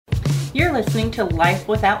You're listening to Life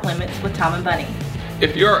Without Limits with Tom and Bunny.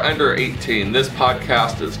 If you're under 18, this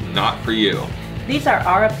podcast is not for you. These are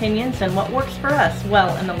our opinions and what works for us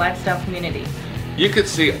well in the lifestyle community. You can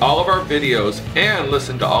see all of our videos and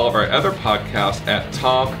listen to all of our other podcasts at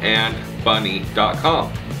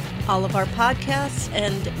tomandbunny.com. All of our podcasts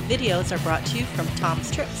and videos are brought to you from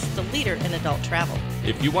Tom's Trips, the leader in adult travel.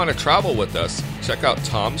 If you want to travel with us, check out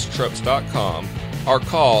tomstrips.com or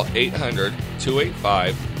call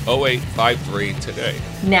 800-285-0853 today.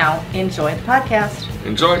 Now, enjoy the podcast.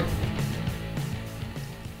 Enjoy.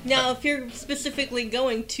 Now, if you're specifically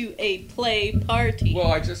going to a play party...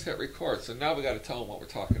 Well, I just hit record, so now we got to tell them what we're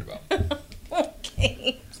talking about.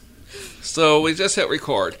 Okay. So we just hit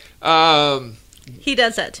record. He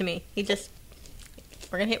does that to me. We're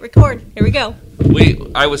going to hit record. Here we go.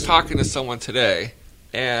 I was talking to someone today,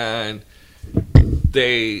 and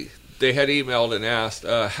they had emailed and asked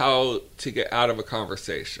how to get out of a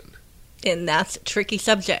conversation. And that's a tricky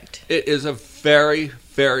subject. It is a very,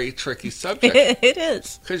 very tricky subject. It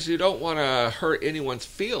is. Because you don't want to hurt anyone's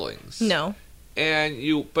feelings. No. And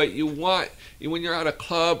when you're at a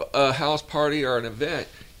club, a house party, or an event,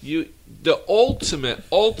 the ultimate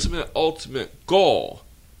goal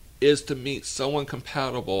is to meet someone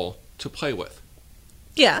compatible to play with.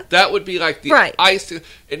 Yeah. That would be like the right. icing.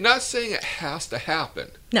 And not saying it has to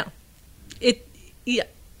happen. No. Yeah.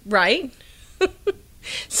 Right.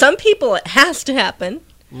 Some people it has to happen.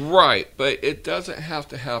 Right, but it doesn't have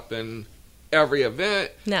to happen every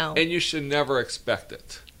event. No. And you should never expect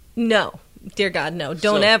it. No. Dear God, no.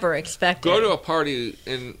 Don't ever expect it. Go to a party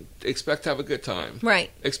and expect to have a good time.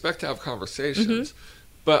 Right. Expect to have conversations. Mm-hmm.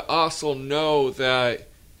 But also know that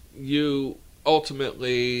you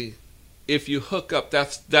ultimately, if you hook up,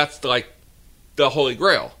 that's like the Holy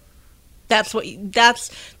Grail. That's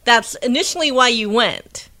initially why you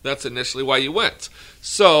went. That's initially why you went.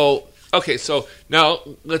 So, okay, so now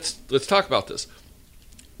let's talk about this.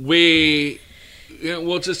 We'll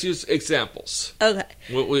just use examples. Okay.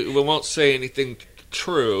 We won't say anything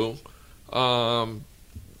true. We'll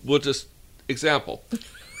just example.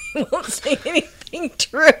 We won't say anything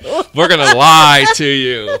true. We're gonna lie to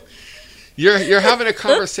you. You're having a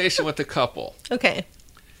conversation with a couple. Okay.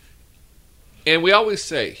 And we always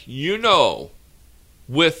say,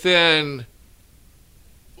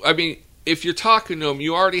 if you're talking to them,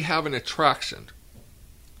 you already have an attraction.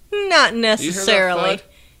 Not necessarily. You hear that thud?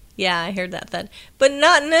 Yeah, I heard that thud. But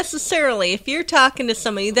not necessarily. If you're talking to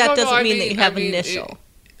somebody, that doesn't mean that you have initial.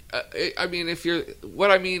 If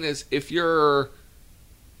you're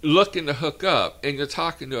looking to hook up and you're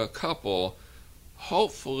talking to a couple,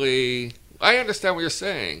 hopefully, I understand what you're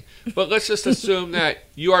saying, but let's just assume that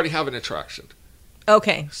you already have an attraction.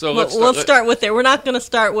 Okay. So we'll start with there. We're not going to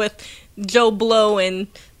start with Joe Blow and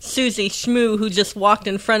Susie Schmoo, who just walked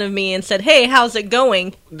in front of me and said, "Hey, how's it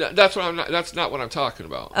going?" That's not what I'm talking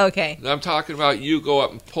about. Okay. I'm talking about you go up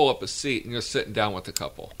and pull up a seat and you're sitting down with the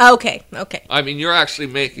couple. Okay. You're actually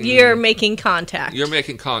making... You're making contact. You're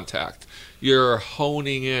making contact. You're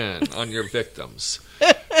honing in on your victims.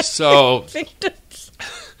 So... Victims.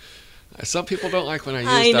 Some people don't like when I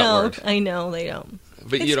use that word. I know, they don't.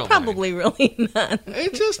 But you don't probably mind. Really not.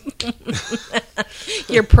 It just...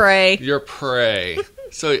 Your prey. Your prey.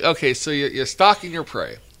 So you're stalking your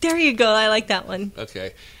prey. There you go. I like that one.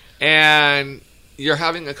 Okay. And you're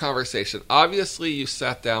having a conversation. Obviously, you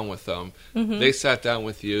sat down with them. Mm-hmm. They sat down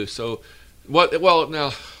with you. So,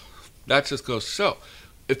 now, that just goes to show.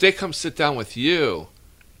 If they come sit down with you,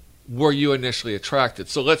 were you initially attracted?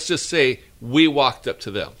 So let's just say we walked up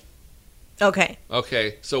to them. Okay.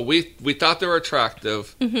 So we thought they were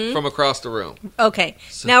attractive from across the room. Okay.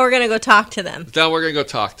 So, now we're going to go talk to them. Now we're going to go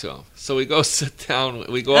talk to them. So we go sit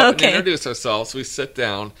down. We go up and introduce ourselves. We sit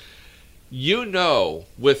down.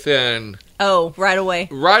 Within... Oh, right away.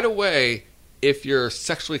 Right away, if you're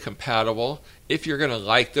sexually compatible, if you're going to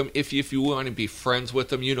like them, if you want to be friends with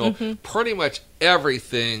them, pretty much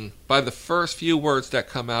everything by the first few words that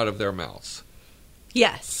come out of their mouths.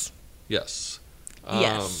 Yes. Yes.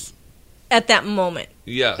 Yes. At that moment.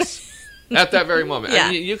 Yes. At that very moment.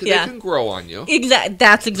 Yeah. They can grow on you.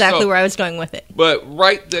 That's exactly where I was going with it. But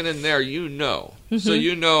right then and there, So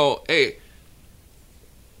hey,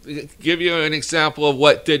 give you an example of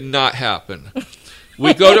what did not happen.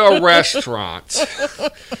 We go to a restaurant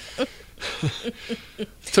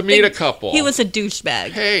to meet a couple. He was a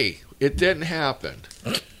douchebag. Hey, it didn't happen.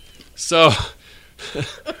 So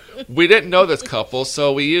we didn't know this couple,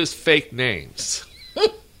 so we used fake names.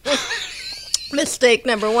 Mistake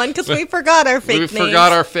number one, because we forgot our fake names. We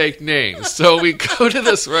forgot our fake names. So we go to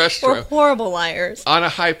this restaurant. We're horrible liars. On a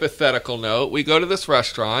hypothetical note, we go to this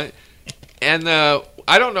restaurant, And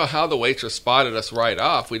I don't know how the waitress spotted us right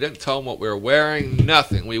off. We didn't tell them what we were wearing,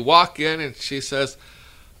 nothing. We walk in and she says,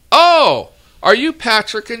 "Oh, are you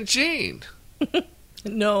Patrick and Jean?"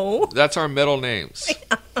 No. That's our middle names.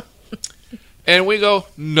 And we go,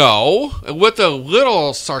 "No," with a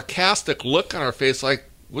little sarcastic look on our face like,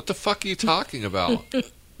 "What the fuck are you talking about?"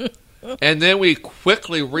 And then we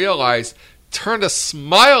quickly realized, turned a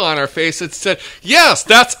smile on our face and said, "Yes,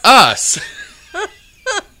 that's us."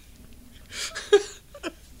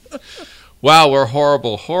 Wow, we're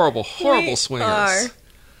horrible swingers.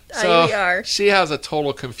 We are. She has a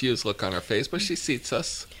total confused look on her face, but she seats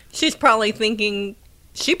us. She's probably thinking,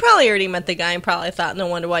 she probably already met the guy and probably thought, no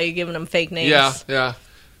wonder why you're giving him fake names. Yeah.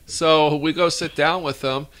 So we go sit down with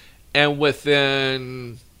them, and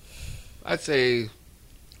within, I'd say,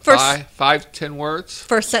 5-10 words.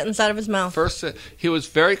 First sentence out of his mouth. He was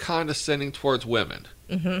very condescending towards women.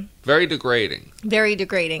 Mm-hmm. Very degrading. Very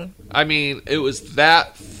degrading. I mean, it was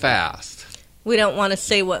that fast. We don't want to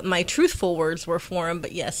say what my truthful words were for him,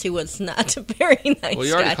 but yes, he was not a very nice guy. Well,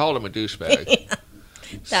 you already called him a douchebag.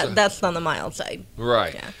 Yeah. That's on the mild side.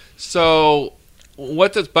 Right. Yeah. So,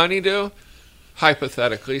 what does Bunny do?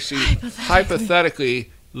 Hypothetically, she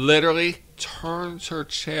hypothetically literally turns her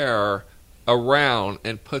chair around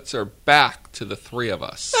and puts her back to the three of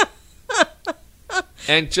us.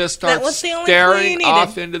 And just starts staring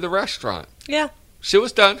off into the restaurant. Yeah. She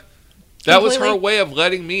was done. That was her way of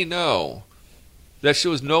letting me know that she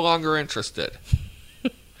was no longer interested.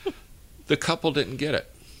 The couple didn't get it.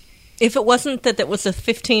 If it wasn't that was a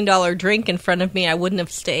 $15 drink in front of me, I wouldn't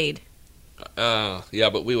have stayed. Yeah,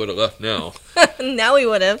 but we would have left now. Now we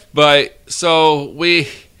would have. But so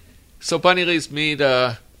Bunny leaves me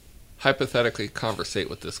to hypothetically conversate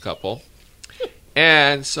with this couple.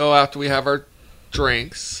 And so after we have our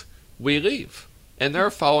drinks, we leave. And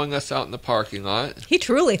they're following us out in the parking lot. He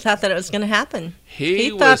truly thought that it was going to happen.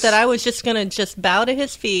 He thought that I was just going to bow to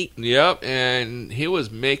his feet. Yep, and he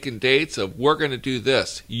was making dates of, we're going to do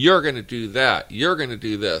this, you're going to do that, you're going to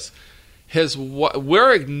do this.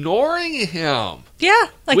 We're ignoring him. Yeah,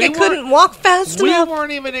 like I couldn't walk fast enough. We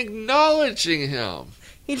weren't even acknowledging him.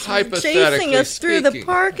 He's chasing us through the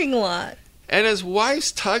parking lot. And his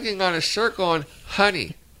wife's tugging on his shirt going,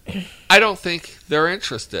 "Honey, I don't think they're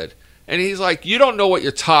interested." And he's like, "You don't know what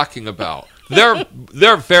you're talking about. They're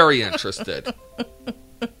very interested."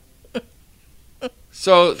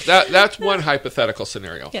 So that's one hypothetical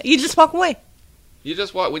scenario. Yeah, you just walk away. You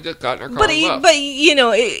just walk. We just got in our car and left. But you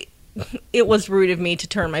know, it was rude of me to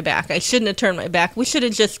turn my back. I shouldn't have turned my back. We should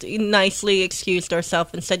have just nicely excused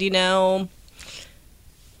ourselves and said, we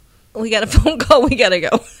got a phone call. We got to go.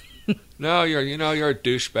 No, you're a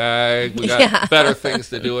douchebag. We got better things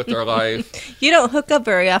to do with our life. You don't hook up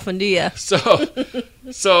very often, do you? So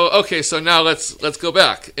okay. So now let's go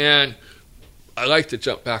back, and I like to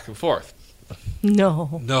jump back and forth.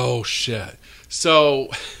 No shit. So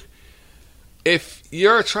if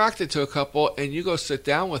you're attracted to a couple and you go sit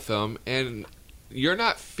down with them and you're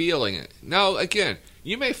not feeling it, now again,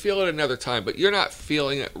 you may feel it another time, but you're not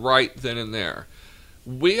feeling it right then and there.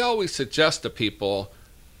 We always suggest to people,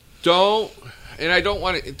 don't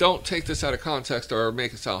take this out of context or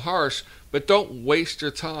make it sound harsh, but don't waste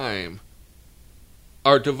your time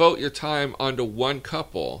or devote your time onto one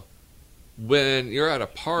couple. When you're at a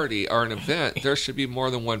party or an event, there should be more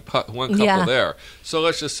than one couple there. So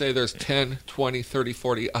let's just say there's 10, 20, 30,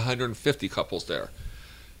 40, 150 couples there.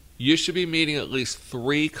 You should be meeting at least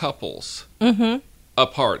 3 couples a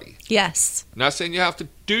party. Yes. I'm not saying you have to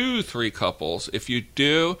do 3 couples. If you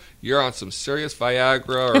do, you're on some serious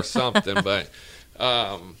Viagra or something, but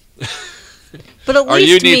at least or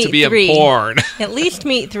you need to be in porn. At least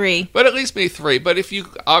meet 3. But at least meet 3. But if you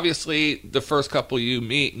obviously the first couple you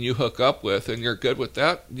meet and you hook up with and you're good with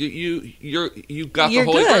that, you got the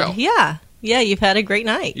Holy Grail. Yeah. Yeah, you've had a great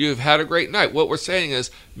night. You've had a great night. What we're saying is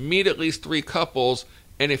meet at least 3 couples,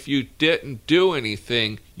 and if you didn't do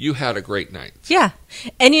anything, you had a great night. Yeah.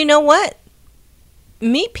 And you know what?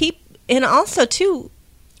 Meet people, and also too,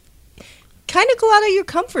 kind of go out of your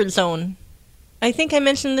comfort zone. I think I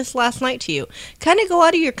mentioned this last night to you. Kind of go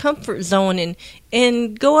out of your comfort zone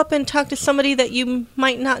and go up and talk to somebody that you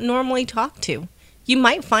might not normally talk to. You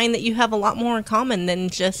might find that you have a lot more in common than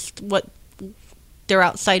just what their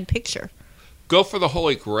outside picture. Go for the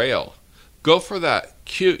Holy Grail. Go for that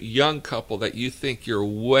cute young couple that you think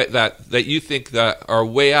that are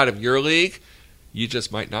way out of your league. You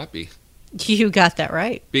just might not be. You got that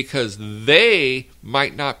right. Because they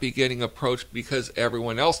might not be getting approached because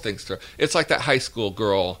everyone else thinks they're... It's like that high school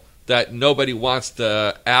girl that nobody wants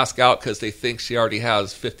to ask out because they think she already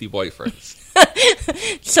has 50 boyfriends.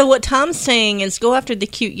 So what Tom's saying is go after the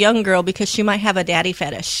cute young girl because she might have a daddy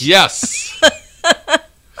fetish. Yes.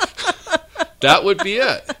 That would be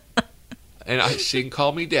it. And she can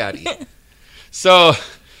call me daddy. So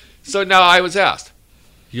now I was asked,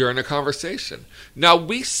 you're in a conversation. Now,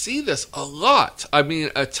 we see this a lot. I mean,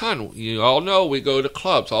 a ton. You all know we go to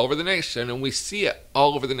clubs all over the nation, and we see it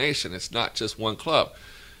all over the nation. It's not just one club.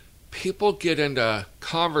 People get into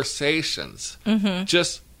conversations,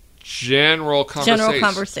 just general conversations. General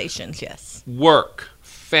conversations, yes. Work,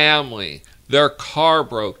 family, their car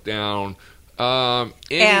broke down,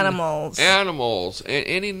 animals, and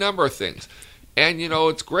any number of things. And,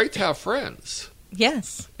 it's great to have friends.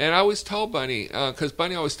 Yes. And I always tell Bunny, because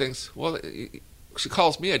Bunny always thinks, well, she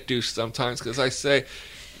calls me a douche sometimes because I say,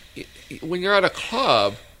 when you're at a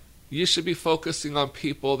club, you should be focusing on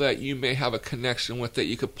people that you may have a connection with that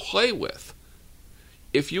you could play with.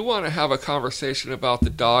 If you want to have a conversation about the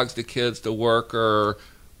dogs, the kids, the work, or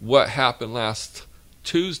what happened last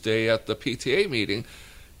Tuesday at the PTA meeting,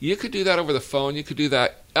 you could do that over the phone. You could do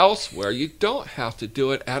that elsewhere. You don't have to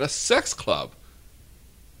do it at a sex club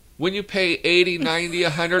when you pay $80, $90,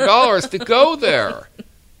 $100 to go there.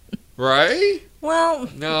 Right? Well,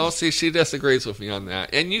 no, see, she disagrees with me on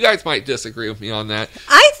that. And you guys might disagree with me on that.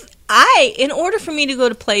 I in order for me to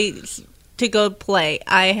go play,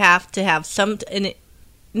 I have to have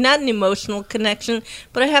not an emotional connection,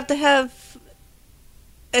 but I have to have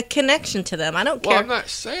a connection to them. I don't care. Well, I'm not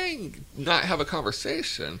saying not have a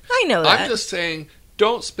conversation. I know that. I'm just saying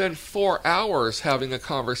don't spend 4 hours having a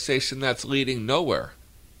conversation that's leading nowhere.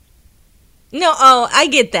 No, I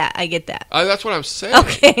get that. That's what I'm saying.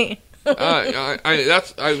 Okay. What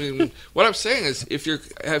I'm saying is, if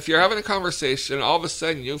you're having a conversation, all of a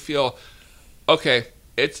sudden you feel, okay,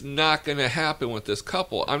 it's not going to happen with this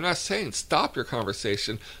couple. I'm not saying stop your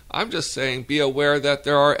conversation. I'm just saying be aware that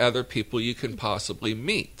there are other people you can possibly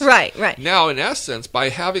meet. Right. Now, in essence, by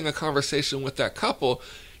having a conversation with that couple,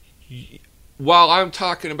 while I'm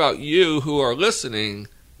talking about you who are listening,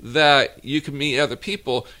 that you can meet other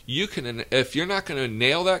people, you can, if you're not going to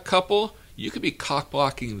nail that couple, you could be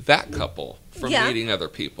cock-blocking that couple from meeting other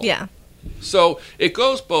people. Yeah. So it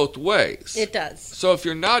goes both ways. It does. So if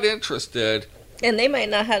you're not interested... And they might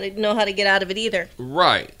not know how to get out of it either.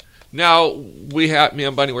 Right. Now, me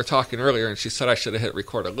and Bunny were talking earlier, and she said I should have hit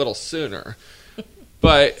record a little sooner.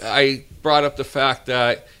 But I brought up the fact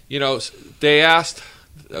that, they asked,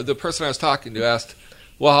 the person I was talking to asked,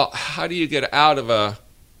 well, how do you get out of a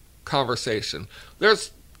conversation? There's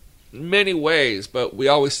many ways, but we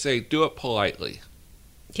always say do it politely.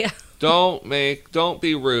 Yeah. Don't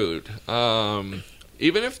be rude.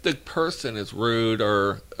 Even if the person is rude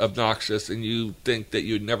or obnoxious and you think that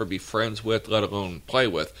you'd never be friends with, let alone play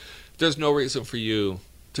with, there's no reason for you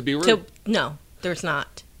to be rude. No, there's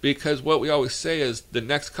not. Because what we always say is the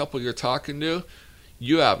next couple you're talking to,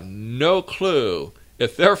 you have no clue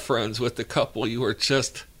if they're friends with the couple you were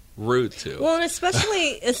just rude to. Well, and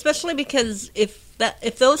especially because if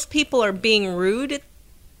those people are being rude,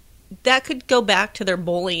 that could go back to their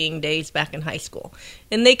bullying days back in high school.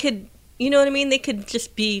 And they could, you know what I mean? They could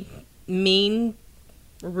just be mean,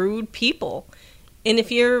 rude people. And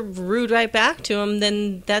if you're rude right back to them,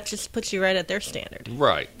 then that just puts you right at their standard.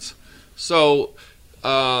 Right. So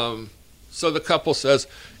the couple says,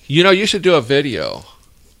 you should do a video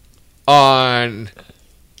on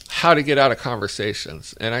how to get out of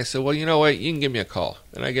conversations. And I said, well, you know what? You can give me a call.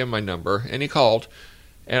 And I gave him my number. And he called.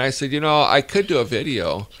 And I said, I could do a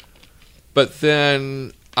video, but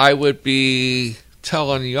then I would be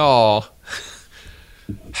telling y'all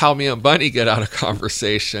how me and Bunny get out of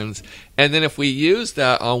conversations. And then if we use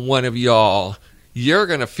that on one of y'all, you're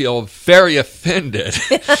going to feel very offended.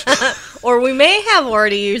 Or we may have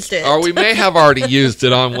already used it.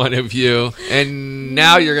 On one of you. And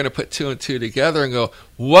now you're going to put two and two together and go,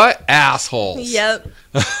 what assholes. Yep.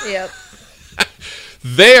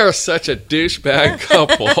 They are such a douchebag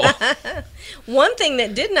couple. One thing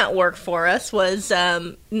that did not work for us was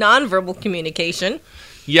nonverbal communication.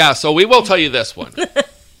 Yeah, so we will tell you this one.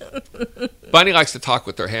 Bunny likes to talk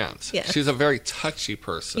with her hands. Yes. She's a very touchy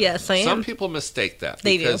person. Yes, I am. Some people mistake that.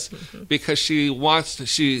 They do. Because she wants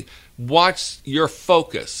your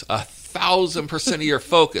focus, 1,000% of your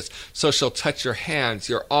focus. So she'll touch your hands,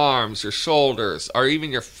 your arms, your shoulders, or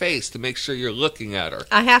even your face to make sure you're looking at her.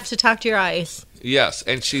 I have to talk to your eyes. Yes,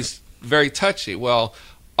 and she's very touchy. Well,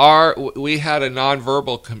 we had a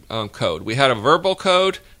nonverbal code. We had a verbal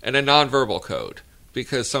code and a nonverbal code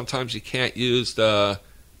because sometimes you can't use the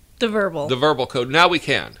verbal code. Now we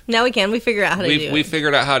can. We figure out how to do it. We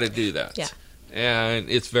figured out how to do that. Yeah. And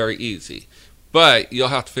it's very easy. But you'll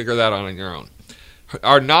have to figure that out on your own.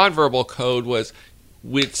 our nonverbal code was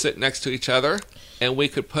we'd sit next to each other and we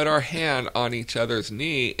could put our hand on each other's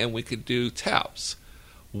knee and we could do taps.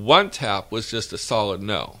 One tap was just a solid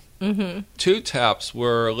no. Mm-hmm. 2 taps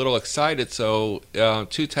were a little excited, so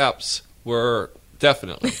 2 taps were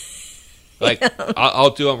definitely. Like,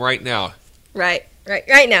 I'll do them right now. Right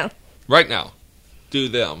now. Right now. Do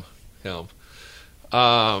them. Him.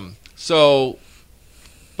 So,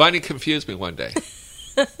 Bunny confused me one day.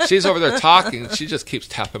 She's over there talking. She just keeps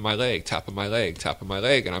tapping my leg, tapping my leg, tapping my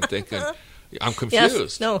leg. And I'm thinking, I'm confused.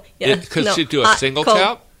 Yes, no, yes, Because no. she'd do a single cold.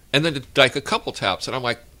 tap and then like a couple taps. And I'm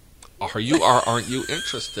like, aren't you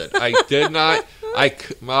interested? I did not.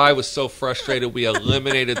 I was so frustrated. We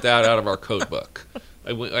eliminated that out of our code book.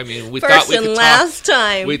 I mean, we First thought we and could last talk.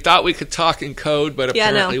 time. We thought we could talk in code, but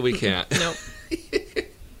apparently no. we can't. Nope.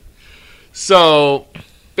 So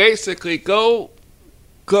basically, go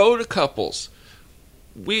to couples.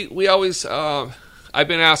 We always. I've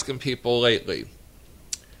been asking people lately.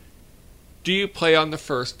 Do you play on the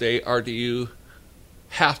first date, or do you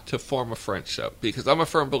have to form a friendship? Because I'm a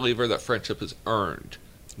firm believer that friendship is earned,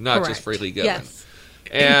 not Correct. just freely given. Yes.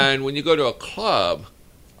 And when you go to a club,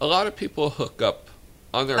 a lot of people hook up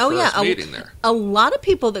on their first meeting there. A lot of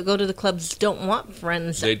people that go to the clubs don't want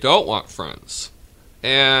friends. They don't want friends.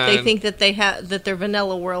 And They think that that their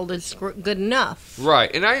vanilla world is good enough. right.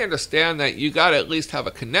 And I understand that you got to at least have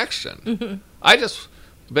a connection. Mm-hmm. I just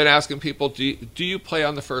been asking people, do you play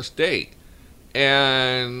on the first date?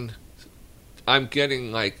 And I'm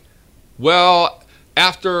getting like, well,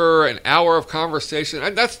 after an hour of conversation,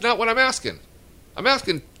 and that's not what I'm asking. I'm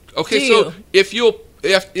asking, okay, so if you'll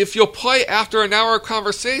play after an hour of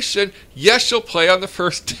conversation, yes, you'll play on the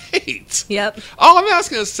first date. Yep. All I'm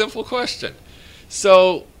asking is a simple question.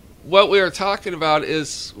 So what we were talking about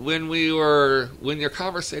is when you're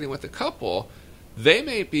conversating with a couple, they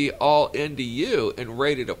may be all into you and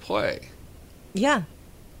ready to play. Yeah.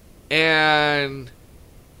 And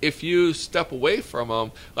if you step away from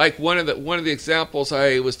them, like one of the examples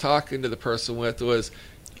I was talking to the person with was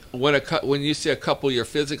when you see a couple you're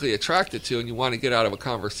physically attracted to and you want to get out of a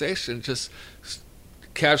conversation, just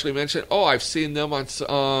casually mention, "Oh, I've seen them on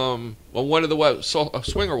one of the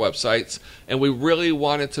swinger websites, and we really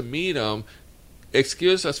wanted to meet them.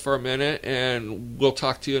 Excuse us for a minute, and we'll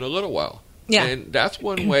talk to you in a little while." Yeah. And that's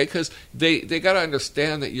one way, because they got to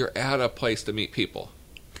understand that you're at a place to meet people.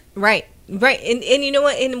 Right. And you know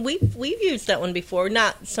what? And we've used that one before.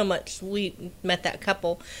 Not so much. We met that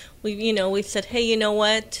couple. We said, hey, you know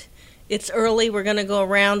what? It's early. We're going to go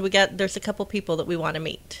around. There's a couple people that we want to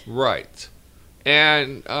meet. Right.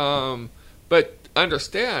 And but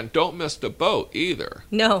understand, don't miss the boat either.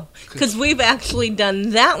 No, because we've actually done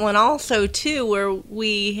that one also too, where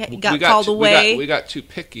we got called away. We got too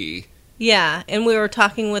picky. Yeah, and we were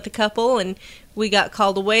talking with a couple, and we got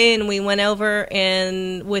called away, and we went over,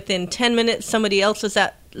 and within 10 minutes, somebody else was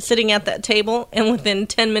sitting at that table, and within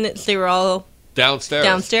 10 minutes, they were all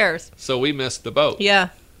downstairs. So we missed the boat. Yeah.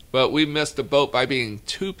 But we missed the boat by being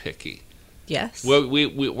too picky. Yes. Where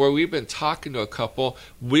we've been talking to a couple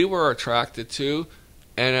we were attracted to,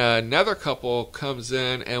 and another couple comes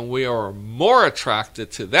in, and we are more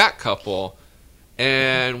attracted to that couple,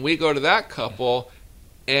 and we go to that couple,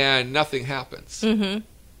 and nothing happens. Mm-hmm.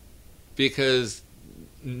 Because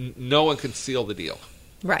no one can seal the deal.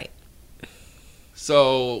 Right.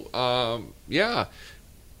 So, yeah.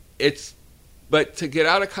 But to get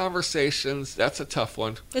out of conversations, that's a tough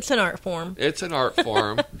one. It's an art form. It's an art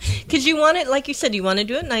form. Because you want it, like you said, you want to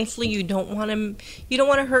do it nicely. You don't want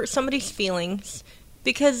to hurt somebody's feelings,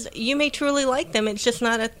 because you may truly like them. It's just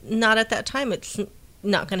not at that time. It's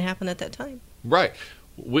not going to happen at that time. Right.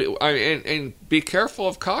 And be careful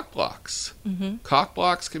of cock blocks. Mm-hmm. Cock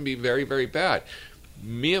blocks can be very, very bad.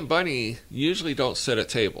 Me and Bunny usually don't sit at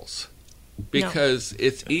tables because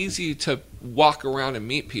it's easy to walk around and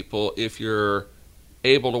meet people if you're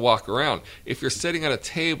able to walk around. If you're sitting at a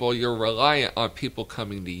table, you're reliant on people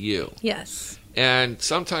coming to you. Yes. And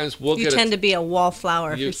sometimes you tend to be a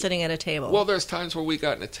wallflower if you're sitting at a table. Well, there's times where we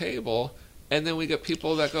got in a table, and then we get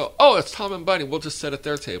people that go, "Oh, it's Tom and Bunny. We'll just sit at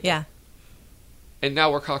their table." Yeah. And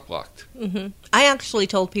now we're cock-blocked. Mm-hmm. I actually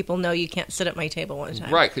told people, no, you can't sit at my table one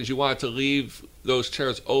time. Right, because you wanted to leave those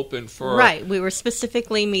chairs open for... Right, we were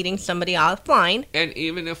specifically meeting somebody offline. And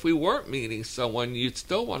even if we weren't meeting someone, you'd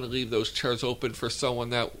still want to leave those chairs open for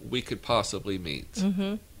someone that we could possibly meet.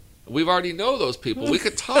 Mm-hmm. We already know those people. We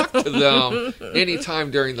could talk to them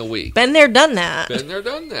anytime during the week. Been there, done that. Been there,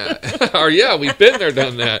 done that. Or yeah, we've been there,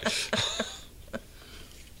 done that.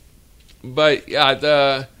 But yeah,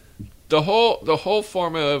 the whole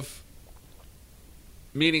form of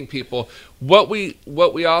meeting people, what we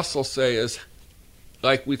also say is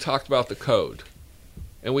like we talked about the code,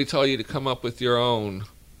 and we tell you to come up with your own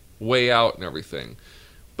way out and everything.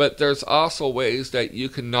 But there's also ways that you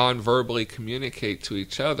can non-verbally communicate to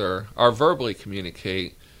each other, or verbally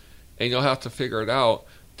communicate, and you'll have to figure it out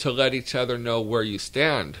to let each other know where you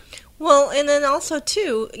stand. Well, and then also,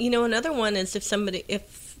 too, another one is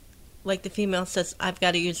if like the female says, I've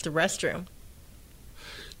got to use the restroom.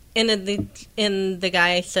 And the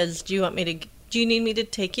guy says, do you need me to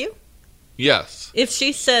take you? Yes. If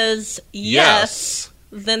she says yes,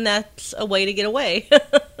 then that's a way to get away.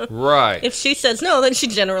 Right. If she says no, then she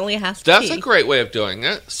generally has to That's pee. a great way of doing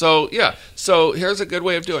it. So, yeah. So, here's a good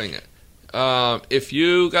way of doing it. If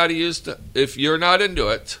you're not into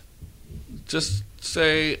it, just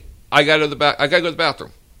say, I gotta go to the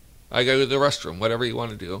bathroom. I gotta go to the restroom, whatever you want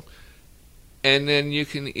to do. And then you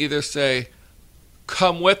can either say,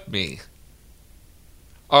 come with me.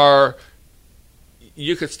 Or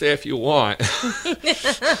you could stay if you want.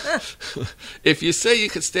 If you say you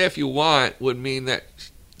could stay if you want, would mean that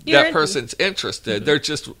person's interested. Mm-hmm. They're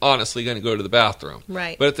just honestly going to go to the bathroom.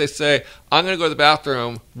 Right. But if they say, I'm going to go to the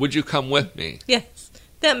bathroom, would you come with me? Yes.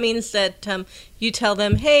 That means that you tell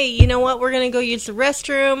them, hey, you know what? We're going to go use the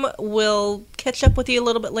restroom. We'll catch up with you a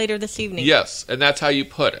little bit later this evening. Yes, and that's how you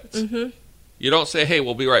put it. Mm-hmm. You don't say, hey,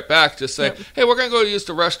 we'll be right back. Just say, hey, we're going to go use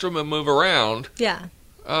the restroom and move around. Yeah.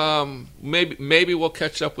 Maybe we'll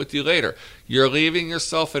catch up with you later. You're leaving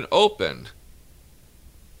yourself an open,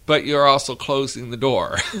 but you're also closing the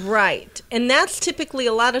door. Right. And that's typically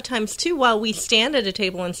a lot of times, too, while we stand at a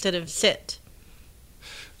table instead of sit.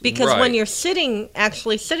 Because when you're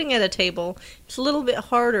actually sitting at a table, it's a little bit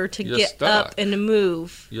harder to get up and to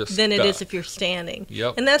move than it is if you're standing.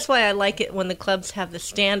 Yep. And that's why I like it when the clubs have the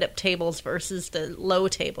stand-up tables versus the low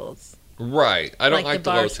tables. Right. I don't like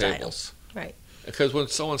the low style. tables. Right. Because when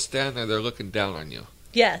someone's standing there, they're looking down on you.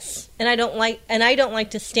 Yes. And I don't like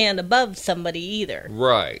to stand above somebody either.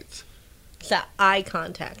 Right. It's that eye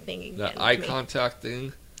contact thing again. That eye contact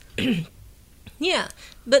thing. Yeah,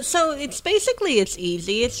 but so it's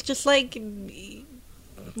easy. It's just like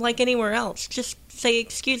anywhere else. Just say,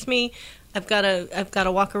 "Excuse me, I've got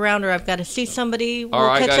to walk around, or I've got to see somebody.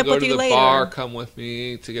 We'll catch up with you later." Or I got to go to the bar. Come with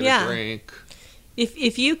me to get a drink.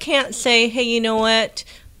 If you can't say, "Hey, you know what?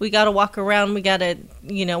 We got to walk around. We got to,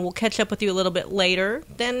 we'll catch up with you a little bit later,"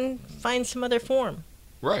 then find some other form.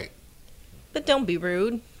 Right. But don't be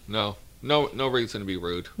rude. No reason to be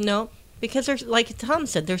rude. No. Because there's, like Tom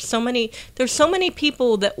said, there's so many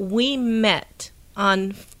people that we met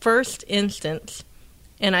on first instance,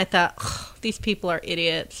 and I thought, these people are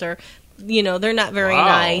idiots, or they're not very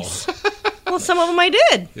nice. Well, some of them I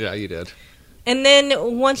did. Yeah, you did. And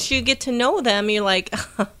then once you get to know them, you're like,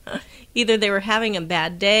 either they were having a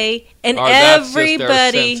bad day, and or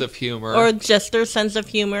everybody, that's just their sense of humor, or just their sense of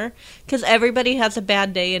humor, because everybody has a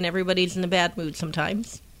bad day, and everybody's in a bad mood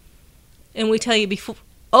sometimes. And we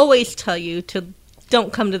always tell you to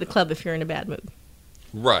don't come to the club if you're in a bad mood.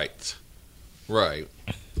 Right.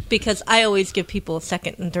 Because I always give people a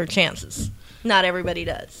second and third chances. Not everybody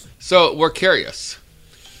does. So we're curious.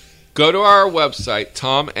 Go to our website,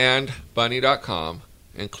 tomandbunny.com,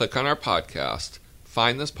 and click on our podcast.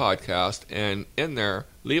 Find this podcast, and in there,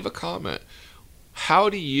 leave a comment. How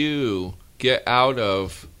do you get out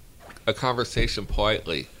of a conversation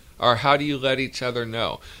politely? Or how do you let each other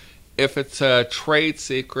know? If it's a trade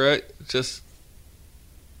secret,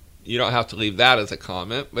 you don't have to leave that as a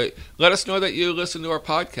comment, but let us know that you listen to our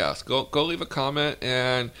podcast. Go leave a comment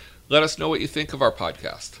and let us know what you think of our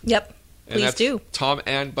podcast. Yep, please do.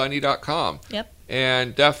 tomandbunny.com. Yep.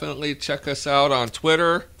 And definitely check us out on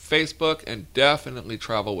Twitter, Facebook, and definitely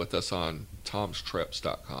travel with us on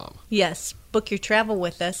tomstrips.com. Yes, book your travel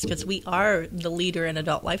with us because we are the leader in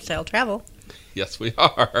adult lifestyle travel. Yes, we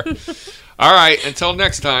are. All right, until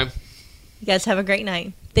next time. You guys have a great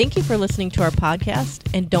night. Thank you for listening to our podcast.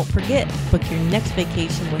 And don't forget, book your next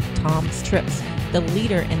vacation with Tom's Trips, the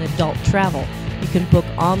leader in adult travel. You can book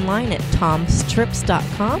online at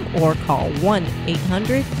tomstrips.com or call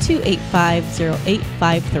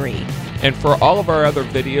 1-800-285-0853. And for all of our other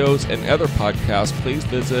videos and other podcasts, please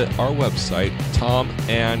visit our website,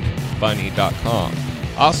 tomandbunny.com.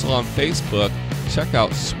 Also on Facebook, check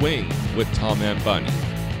out Swing with Tom and Bunny.